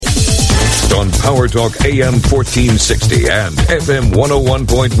on Power Talk AM 1460 and FM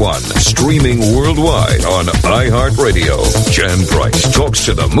 101.1. Streaming worldwide on iHeartRadio. Jan Price talks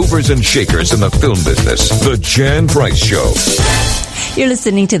to the movers and shakers in the film business. The Jan Price Show. You're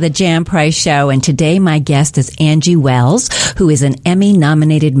listening to The Jan Price Show, and today my guest is Angie Wells, who is an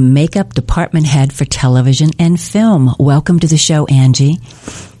Emmy-nominated makeup department head for television and film. Welcome to the show, Angie.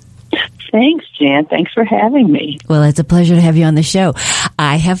 Thanks, Jan. Thanks for having me. Well, it's a pleasure to have you on the show.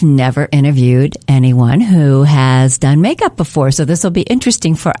 I have never interviewed anyone who has done makeup before, so this will be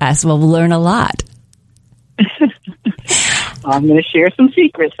interesting for us. We'll learn a lot. I'm going to share some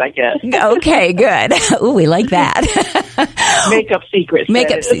secrets, I guess. Okay, good. Ooh, we like that. Makeup secrets.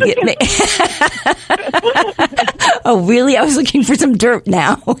 Makeup secrets. Oh, really? I was looking for some dirt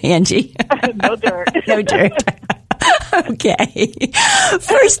now, Angie. No dirt. No dirt. Okay.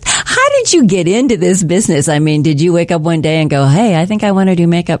 First, how did you get into this business? I mean, did you wake up one day and go, hey, I think I want to do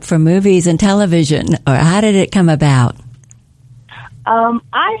makeup for movies and television? Or how did it come about?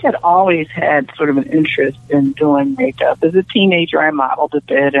 I had always had sort of an interest in doing makeup. As a teenager, I modeled a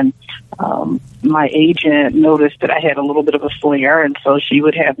bit, and my agent noticed that I had a little bit of a flair, and so she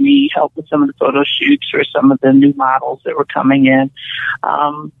would have me help with some of the photo shoots for some of the new models that were coming in.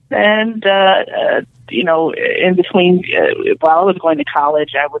 You know, in between, while I was going to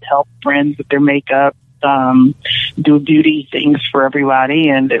college, I would help friends with their makeup, do beauty things for everybody,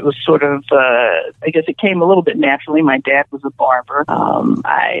 and it was sort of, I guess it came a little bit naturally. My dad was a barber.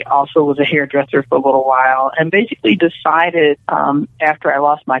 I also was a hairdresser for a little while, and basically decided, after I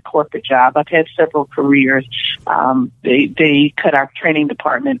lost my corporate job, I've had several careers, they cut our training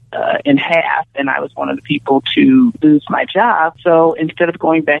department in half, and I was one of the people to lose my job. So instead of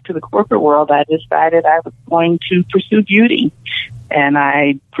going back to the corporate world, I decided I was going to pursue beauty. And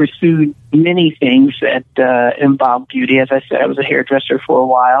I pursued many things that involved beauty. As I said, I was a hairdresser for a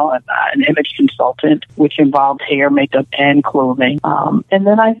while and an image consultant, which involved hair, makeup, and clothing. And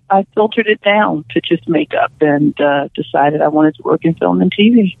then I filtered it down to just makeup and decided I wanted to work in film and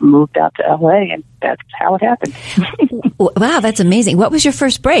TV. Moved out to L.A., and that's how it happened. Wow, that's amazing. What was your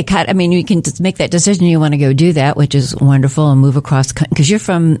first break? I mean, you can just make that decision. You want to go do that, which is wonderful, and move across, because you're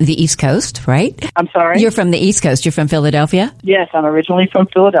from the East Coast, right? I'm sorry? You're from the East Coast. You're from Philadelphia? Yes, I'm originally from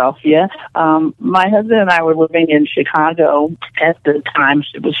Philadelphia. My husband and I were living in Chicago at the time.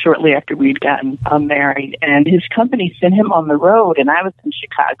 It was shortly after we'd gotten married, and his company sent him on the road, and I was in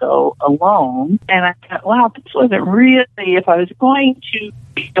Chicago alone. And I thought, wow, this wasn't really, if I was going to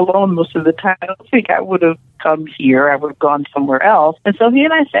be alone most of the time, I don't think I would have come here. I would have gone somewhere else. And so he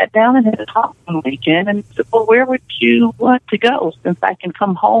and I sat down and had a talk one weekend and said, well, where would you want to go since I can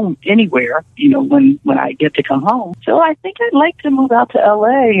come home anywhere, you know, when I get to come home? So I think I'd like to move out to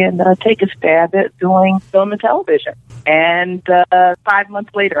L.A. and take a stab at doing film and television. And 5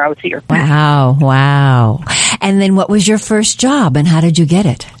 months later, I was here. Wow. And then what was your first job and how did you get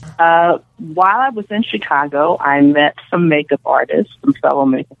it? While I was in Chicago, I met some makeup artists, some fellow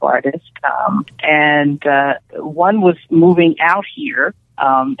makeup artists, and one was moving out here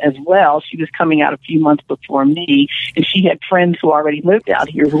as well. She was coming out a few months before me, and she had friends who already lived out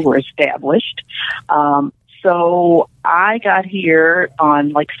here who were established. So I got here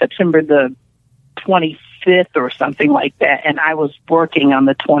on like September the 25th or something like that, and I was working on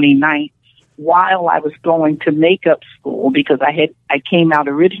the 29th. While I was going to makeup school, because I came out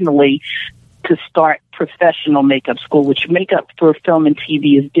originally to start professional makeup school, which makeup for film and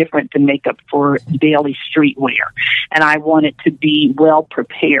TV is different than makeup for daily streetwear. And I wanted to be well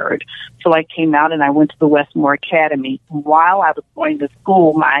prepared. So I came out and I went to the Westmore Academy. While I was going to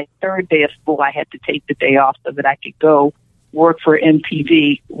school, my third day of school, I had to take the day off so that I could go work for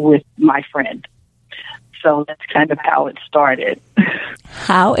MTV with my friend. So that's kind of how it started.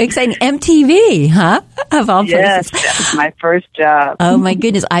 How exciting. MTV, huh? Of all places. Yes, that was my first job. Oh, my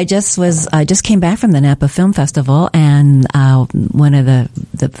goodness. I just came back from the Napa Film Festival, and one of the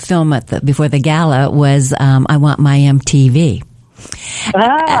film before the gala was I Want My MTV.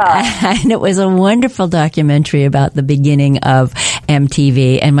 And it was a wonderful documentary about the beginning of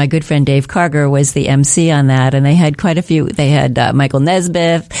MTV. And my good friend Dave Karger was the MC on that. And they had quite a few. They had Michael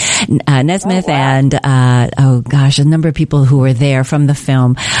Nesmith, and a number of people who were there from the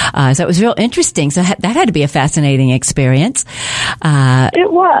film. So it was real interesting. So that had to be a fascinating experience.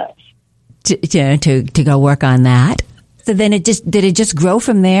 It was. To go work on that. So then did it just grow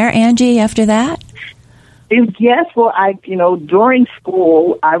from there, Angie, after that? Yes, well, during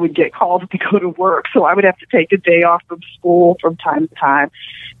school, I would get called to go to work, so I would have to take a day off from school from time to time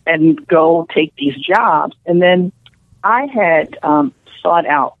and go take these jobs. And then I had sought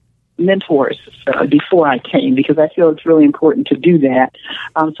out mentors before I came, because I feel it's really important to do that.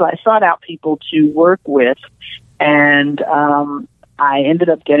 So I sought out people to work with, and I ended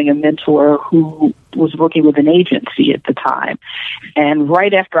up getting a mentor who was working with an agency at the time. And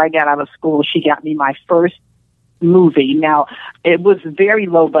right after I got out of school, she got me my first movie. Now, it was a very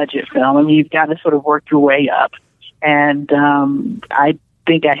low budget film. I mean, you've got to sort of work your way up. And I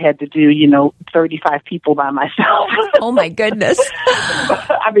think I had to do, 35 people by myself. Oh, my goodness.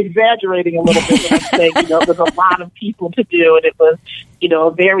 I'm exaggerating a little bit when I'm saying, it was a lot of people to do, and it was,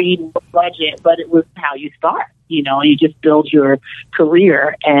 a very low budget, but it was how you start. You just build your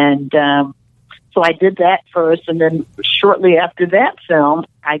career. And so I did that first, and then shortly after that film,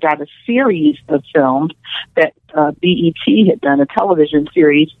 I got a series of films that BET had done, a television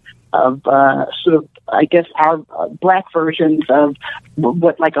series of sort of, I guess, our black versions of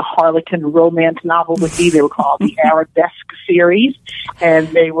what like a Harlequin romance novel would be. They were called the Arabesque series, and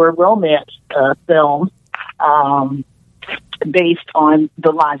they were romance films based on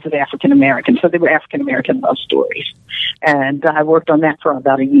the lives of African Americans. So they were African American love stories. And I worked on that for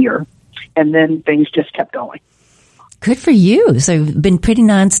about a year. And then things just kept going. Good for you. So you've been pretty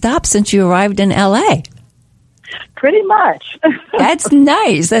nonstop since you arrived in L.A. Pretty much. That's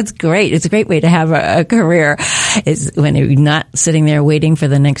nice. That's great. It's a great way to have a career, is when you're not sitting there waiting for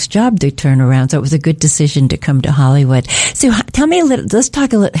the next job to turn around. So it was a good decision to come to Hollywood. So tell me a little, let's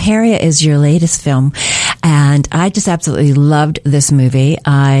talk a little. Harriet is your latest film, and I just absolutely loved this movie.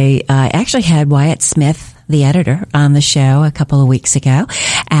 I actually had Wyatt Smith, the editor, on the show a couple of weeks ago.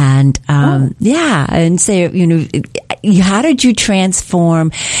 And, and so, how did you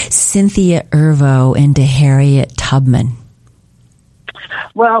transform Cynthia Erivo into Harriet Tubman?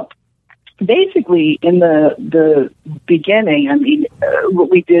 Well, basically in the beginning, I mean, what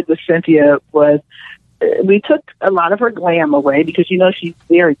we did with Cynthia was we took a lot of her glam away, because, she's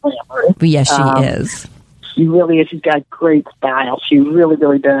very glamorous. Yes, she is. She really is. She's got great style. She really,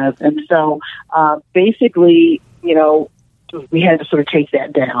 really does. And so, basically, we had to sort of take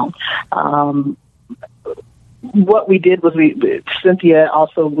that down. What we did was Cynthia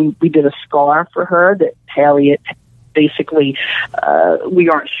also, we did a scar for her that Harriet basically, we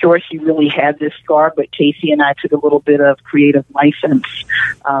aren't sure she really had this scar, but Casey and I took a little bit of creative license,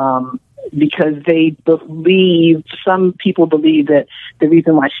 because some people believe that the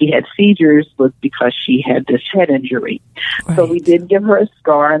reason why she had seizures was because she had this head injury. Right. So we did give her a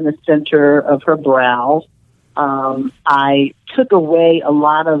scar in the center of her brow. I took away a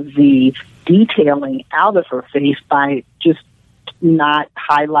lot of the detailing out of her face by just not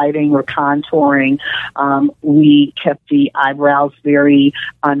highlighting or contouring. We kept the eyebrows very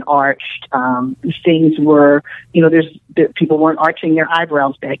unarched. Things were, people weren't arching their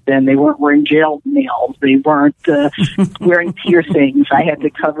eyebrows back then. They weren't wearing gel nails. They weren't wearing piercings. I had to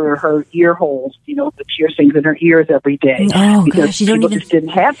cover her ear holes, the piercings in her ears every day. Oh, because gosh, you don't even just didn't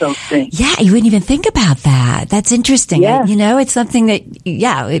have those things. Yeah, you wouldn't even think about that. That's interesting. Yes. It's something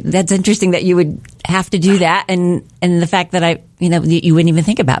that, that's interesting that you would have to do that, and the fact that you wouldn't even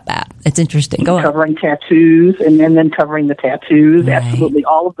think about that. It's interesting. Go on. Covering tattoos, and then covering the tattoos. Right. Absolutely,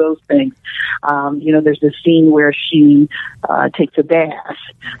 all of those things. There's this scene where she takes a bath,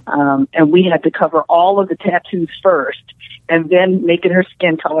 and we had to cover all of the tattoos first, and then make it her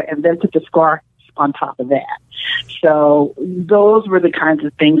skin color, and then put the scarf on top of that. So those were the kinds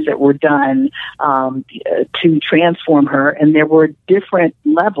of things that were done to transform her, and there were different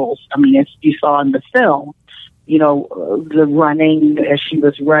levels. I mean, as you saw in the film, the running, as she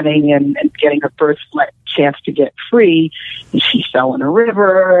was running and getting her first chance to get free, she fell in a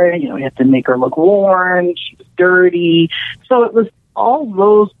river. You had to make her look worn. She was dirty. So it was all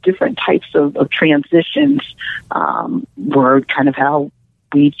those different types of transitions were kind of how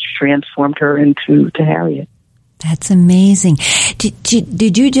we transformed her into Harriet. That's amazing.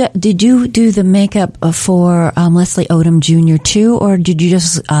 Did you do the makeup for Leslie Odom Jr. too, or did you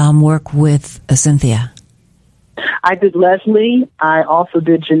just work with Cynthia? I did Leslie. I also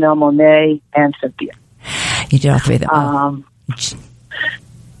did Janelle Monáe and Cynthia. You did all three of them.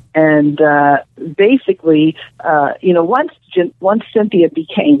 And basically, once Cynthia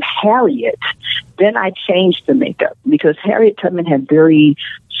became Harriet, then I changed the makeup, because Harriet Tubman had very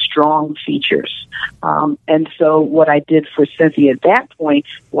strong features. And so what I did for Cynthia at that point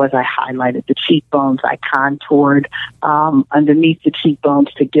was I highlighted the cheekbones. I contoured underneath the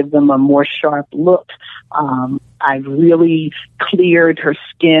cheekbones to give them a more sharp look. I really cleared her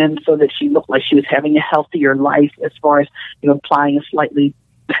skin so that she looked like she was having a healthier life, as far as, applying a slightly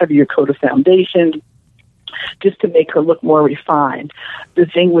heavier coat of foundation, just to make her look more refined. The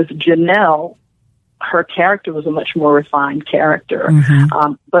thing with Janelle, her character was a much more refined character.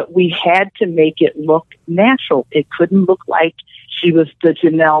 But we had to make it look natural. It couldn't look like she was the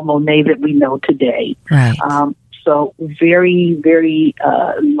Janelle Monáe that we know today. Right. So very, very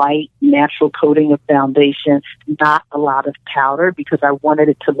light, natural coating of foundation, not a lot of powder, because I wanted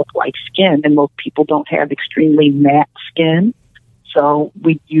it to look like skin, and most people don't have extremely matte skin. So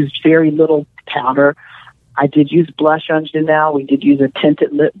we used very little powder. I did use blush on Janelle. We did use a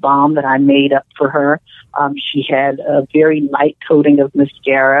tinted lip balm that I made up for her. She had a very light coating of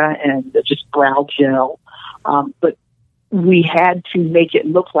mascara and just brow gel. But we had to make it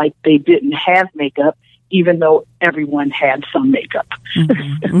look like they didn't have makeup, even though everyone had some makeup.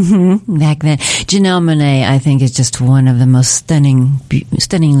 Back then. Janelle Monáe, I think, is just one of the most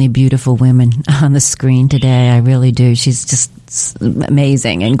stunningly beautiful women on the screen today. I really do. She's just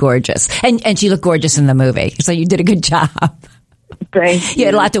amazing and gorgeous. And she looked gorgeous in the movie, so you did a good job. Thank you. You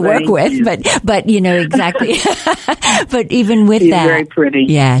had a lot to work with, but you know, exactly. But even with She's that, very pretty.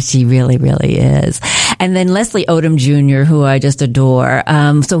 Yeah, she really, really is. And then Leslie Odom Jr., who I just adore.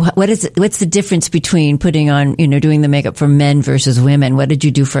 So what's the difference between putting on, doing the makeup for men versus women? What did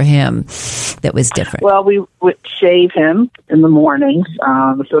you do for him that was different? Well, we would shave him in the mornings,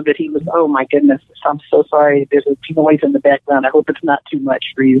 so that he was, oh my goodness, I'm so sorry. There's a noise in the background. I hope it's not too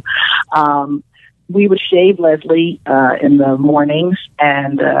much for you. We would shave Leslie in the mornings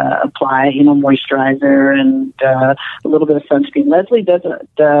and apply, moisturizer and a little bit of sunscreen. Leslie doesn't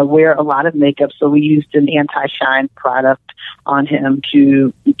wear a lot of makeup, so we used an anti-shine product on him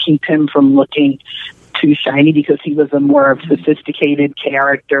to keep him from looking too shiny, because he was a more sophisticated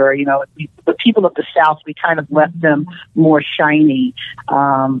character. The people of the South, we kind of left them more shiny.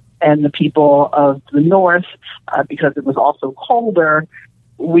 And the people of the North, because it was also colder,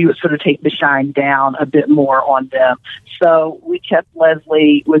 we would sort of take the shine down a bit more on them. So we kept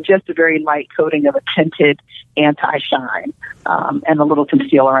Leslie with just a very light coating of a tinted anti-shine and a little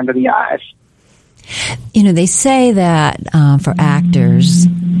concealer under the eyes. They say that for actors,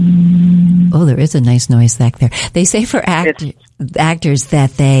 there is a nice noise back there. They say for actors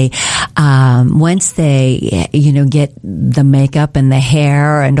that they, once they, get the makeup and the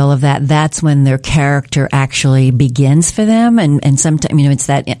hair and all of that, that's when their character actually begins for them. And sometimes, it's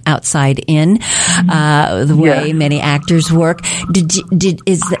that outside in, the way many actors work.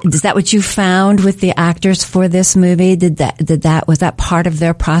 Is that what you found with the actors for this movie? Was that part of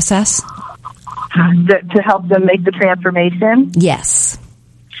their process? To help them make the transformation? Yes.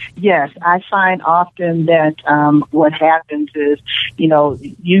 Yes, I find often that what happens is,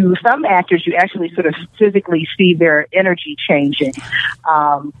 some actors, you actually sort of physically see their energy changing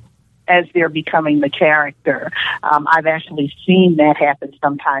as they're becoming the character. I've actually seen that happen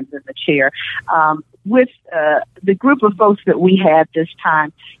sometimes in the chair. With the group of folks that we had this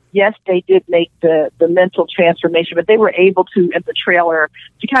time, yes, they did make the mental transformation, but they were able to, in the trailer,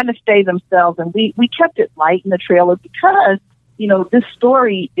 to kind of stay themselves. And we kept it light in the trailer because, this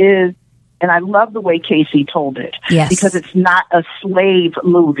story is, and I love the way Casey told it, because it's not a slave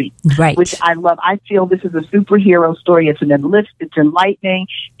movie, right? Which I love. I feel this is a superhero story. It's it's enlightening,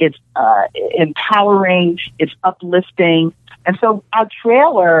 it's empowering, it's uplifting. And so our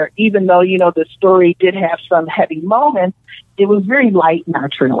trailer, even though, the story did have some heavy moments, it was very light in our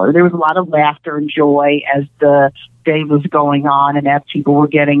trailer. There was a lot of laughter and joy as the day was going on and as people were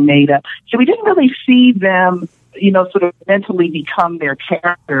getting made up. So we didn't really see them, sort of mentally become their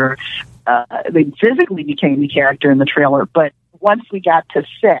character. They physically became the character in the trailer. But once we got to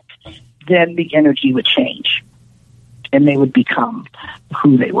set, then the energy would change and they would become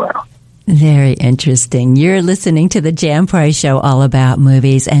who they were. Very interesting. You're listening to the Jan Price Show, all about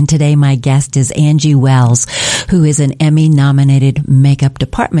movies. And today my guest is Angie Wells, who is an Emmy-nominated makeup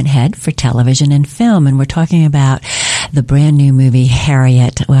department head for television and film. And we're talking about the brand new movie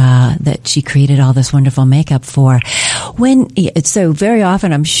Harriet that she created all this wonderful makeup for. So very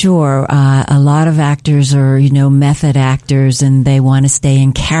often, I'm sure, a lot of actors are, method actors, and they want to stay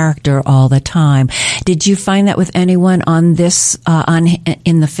in character all the time. Did you find that with anyone on this,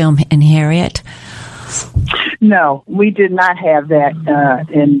 in the film in Harriet? No, we did not have that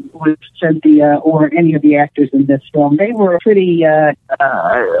with Cynthia or any of the actors in this film. They were pretty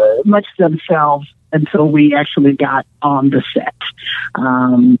much themselves until we actually got on the set.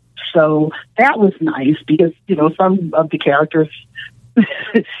 So that was nice because, some of the characters,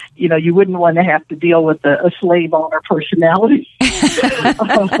 you wouldn't want to have to deal with a slave owner personality.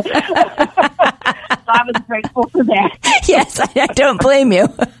 I was grateful for that. Yes, I don't blame you.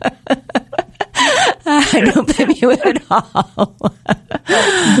 I don't blame you at all.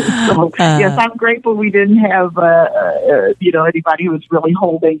 So, yes, I'm grateful we didn't have, anybody who was really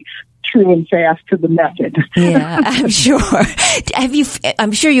holding true and fast to the method. Yeah, I'm sure.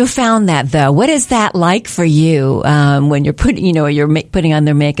 I'm sure you found that, though. What is that like for you when you're putting on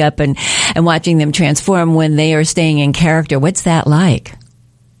their makeup and watching them transform when they are staying in character? What's that like?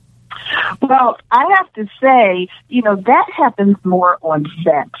 Well, I have to say, that happens more on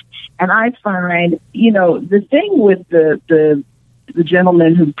set. And I find, the thing with the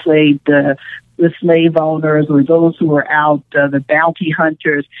gentleman who played the slave owners or those who were out, the bounty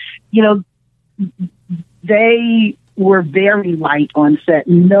hunters, they were very light on set.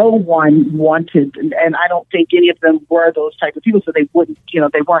 No one wanted, and I don't think any of them were those type of people, so they wouldn't,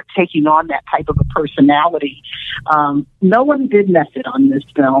 they weren't taking on that type of a personality. No one did method on this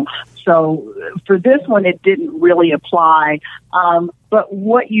film. So for this one, it didn't really apply. But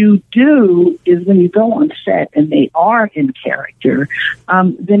what you do is when you go on set and they are in character,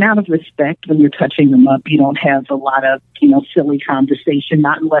 then out of respect, when you're touching them up, you don't have a lot of, silly conversation,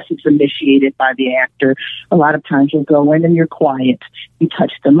 not unless it's initiated by the actor. A lot of times you'll go in and you're quiet. You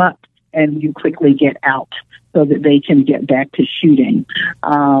touch them up and you quickly get out so that they can get back to shooting.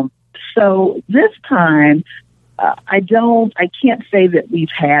 So this time, I can't say that we've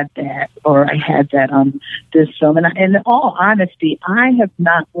had that or I had that on this film. And in all honesty, I have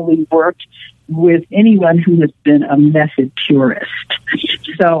not really worked with anyone who has been a method purist.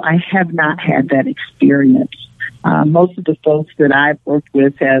 So I have not had that experience. Most of the folks that I've worked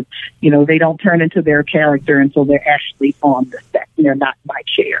with have, they don't turn into their character until they're actually on the set. They're not in my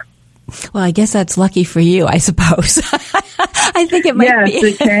chair. Well, I guess that's lucky for you, I suppose. I think it might be. Yes,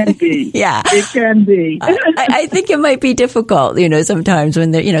 it can be. Yeah. It can be. I think it might be difficult, sometimes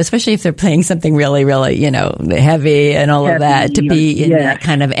when they're, especially if they're playing something really, really, heavy and all of that, to be in that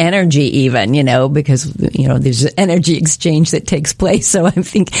kind of energy even, because, there's an energy exchange that takes place. So I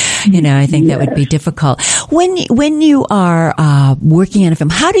think, that would be difficult. When you are working on a film,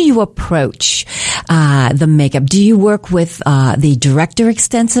 how do you approach the makeup? Do you work with the director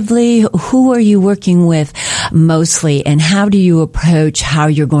extensively? Who are you working with mostly, and how do you approach how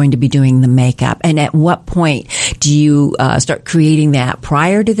you're going to be doing the makeup? And at what point do you start creating that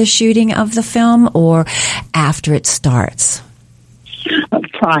prior to the shooting of the film or after it starts?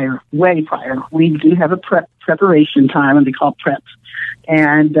 Prior, way prior. We do have a preparation time, and they call preps.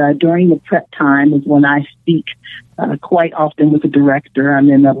 And during the prep time is when I speak quite often with the director. I'm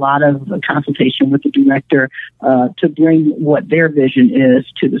in a lot of consultation with the director to bring what their vision is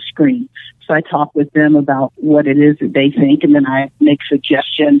to the screen. So I talk with them about what it is that they think, and then I make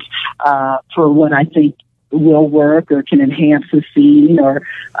suggestions for what I think will work or can enhance the scene or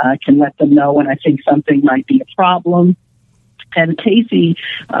can let them know when I think something might be a problem. And Casey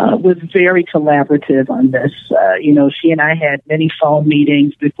was very collaborative on this. She and I had many phone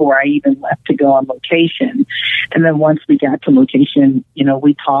meetings before I even left to go on location. And then once we got to location,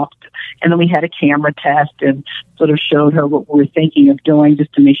 we talked. And then we had a camera test and sort of showed her what we were thinking of doing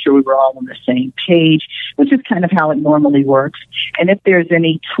just to make sure we were all on the same page, which is kind of how it normally works. And if there's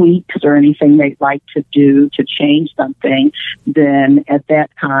any tweaks or anything they'd like to do to change something, then at that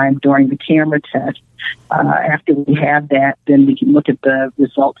time during the camera test, after we have that, then we can look at the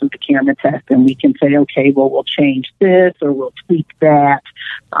results of the camera test and we can say, okay, well, we'll change this or we'll tweak that.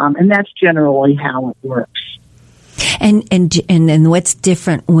 And that's generally how it works. And what's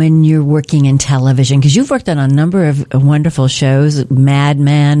different when you're working in television? Because you've worked on a number of wonderful shows, Mad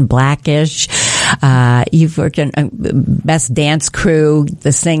Men, Blackish. You've worked on Best Dance Crew,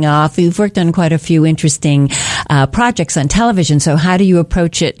 The Sing Off. You've worked on quite a few interesting projects on television. So how do you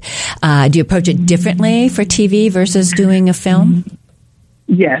approach it? Do you approach it differently for TV versus doing a film?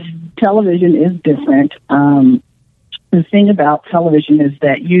 Yes, television is different. The thing about television is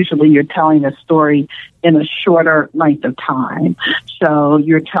that usually you're telling a story in a shorter length of time. So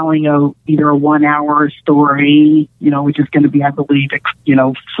you're telling either a 1 hour story, which is going to be, I believe,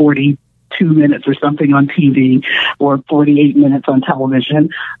 42 minutes or something on TV, or 48 minutes on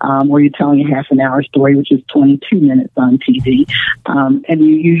television, or you're telling a half an hour story, which is 22 minutes on TV. And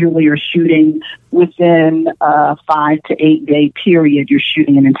you usually are shooting within a 5 to 8 day period. You're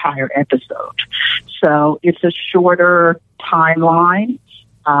shooting an entire episode. So it's a shorter timeline,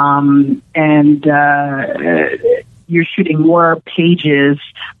 and you're shooting more pages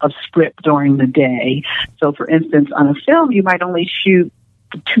of script during the day. So, for instance, on a film, you might only shoot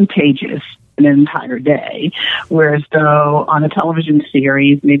 2 pages an entire day, whereas though on a television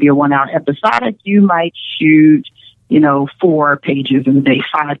series, maybe a 1 hour episodic, you might shoot 4 pages in a day,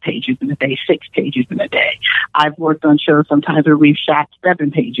 5 pages in a day, 6 pages in a day. I've worked on shows sometimes where we've shot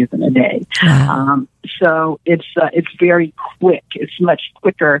 7 pages in a day. Wow. So it's very quick. It's much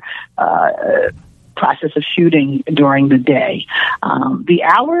quicker process of shooting during the day. The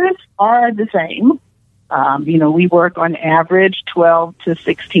hours are the same. We work on average 12 to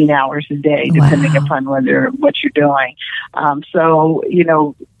 16 hours a day, depending upon what you're doing. So,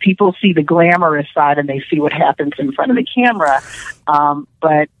 people see the glamorous side and they see what happens in front of the camera.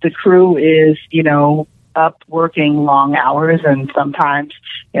 But the crew is, up working long hours, and sometimes,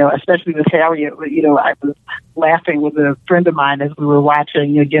 especially with Harriet, I was laughing with a friend of mine as we were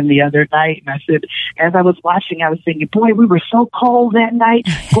watching again the other night, and I said, as I was watching, I was thinking, boy, we were so cold that night.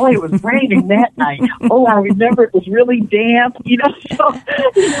 Boy, it was raining that night. Oh, I remember it was really damp, so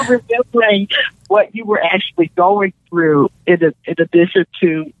you're remembering what you were actually going through in addition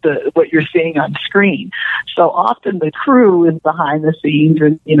to what you're seeing on screen. So often the crew is behind the scenes,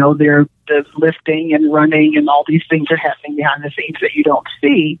 and they're lifting and running, and all these things are happening behind the scenes that you don't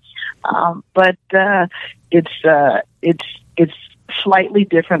see. But it's slightly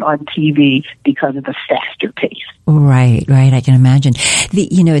different on TV because of the faster pace. Right. I can imagine.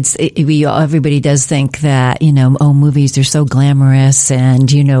 Everybody does think that, movies are so glamorous and,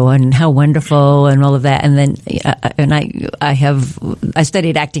 and how wonderful and all of that. And then, I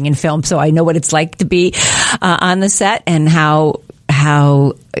studied acting in film, so I know what it's like to be on the set and how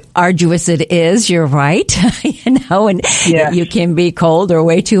arduous it is. You're right. And you can be cold or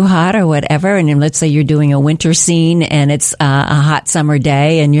way too hot or whatever. And let's say you're doing a winter scene and it's a hot summer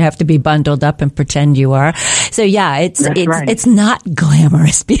day and you have to be bundled up and pretend you are. So it's not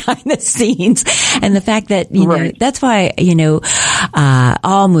glamorous behind the scenes. And the fact that, that's why,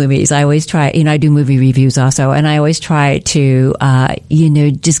 all movies, I always try, I do movie reviews also, and I always try to,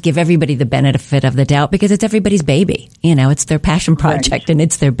 just give everybody the benefit of the doubt because it's everybody's baby. It's their passion project and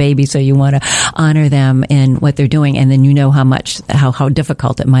it's their baby. So you want to honor them in what they're doing. And then how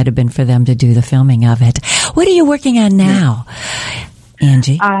difficult it might have been for them to do the filming of it. What are you working on now,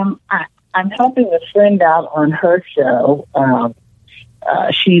 Angie? I'm helping a friend out on her show.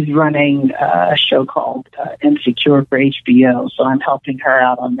 She's running a show called Insecure for HBO. So I'm helping her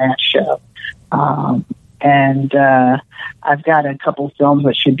out on that show. And I've got a couple films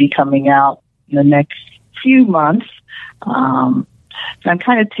that should be coming out in the next few months. So I'm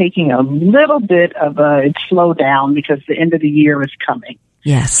kind of taking a little bit of a slow down because the end of the year is coming.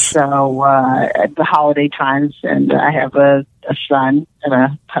 Yes. So at the holiday times, and I have a son and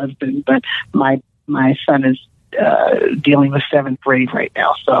a husband, but my son is dealing with 7th grade right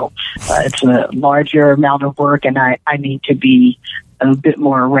now. So it's a larger amount of work, and I need to be a bit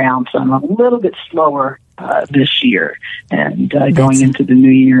more around. So I'm a little bit slower this year, and going into the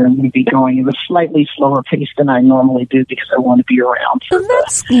new year, I'm going to be going at a slightly slower pace than I normally do because I want to be around. Well,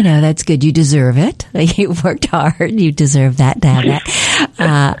 that's good. You deserve it. You worked hard. You deserve that to have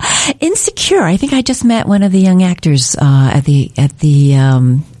that. Insecure. I think I just met one of the young actors at the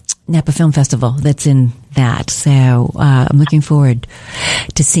Napa Film Festival that's in that. So I'm looking forward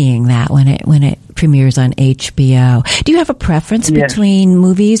to seeing that when it premieres on HBO. Do you have a preference between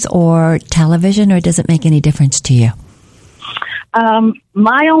movies or television, or does it make any difference to you?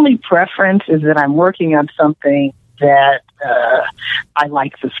 My only preference is that I'm working on something that I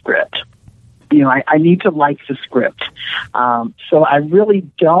like the script. I need to like the script. So I really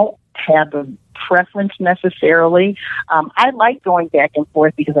don't have a preference necessarily. I like going back and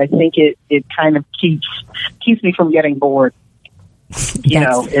forth because I think it kind of keeps me from getting bored.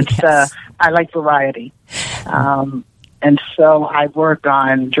 I like variety. And so I work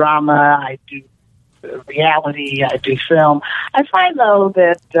on drama, I do reality, I do film. I find though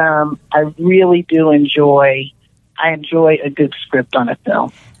that I really do enjoy a good script on a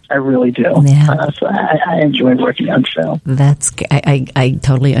film. I really do. Yeah. So I enjoy working on film. I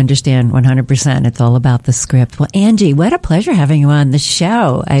totally understand 100%. It's all about the script. Well, Angie, what a pleasure having you on the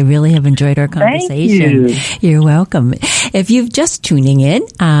show. I really have enjoyed our conversation. Thank you. You're welcome. If you've just tuning in,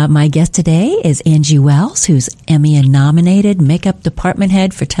 my guest today is Angie Wells, who's Emmy-nominated makeup department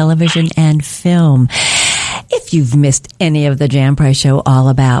head for television and film. If you've missed any of the Jan Price Show all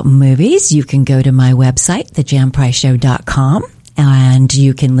about movies, you can go to my website, thejanpriceshow.com. And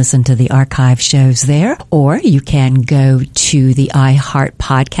you can listen to the archive shows there, or you can go to the iHeart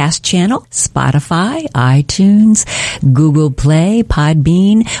podcast channel, Spotify, iTunes, Google Play,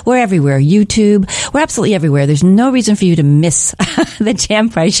 Podbean. We're everywhere. YouTube. We're absolutely everywhere. There's no reason for you to miss the Jan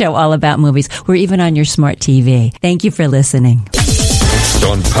Price Show all about movies. We're even on your smart TV. Thank you for listening. Podcast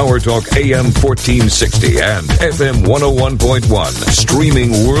on Power Talk AM 1460 and FM 101.1.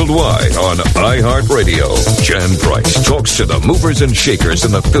 Streaming worldwide on iHeartRadio. Jan Price talks to the movers and shakers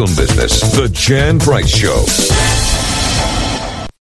in the film business. The Jan Price Show.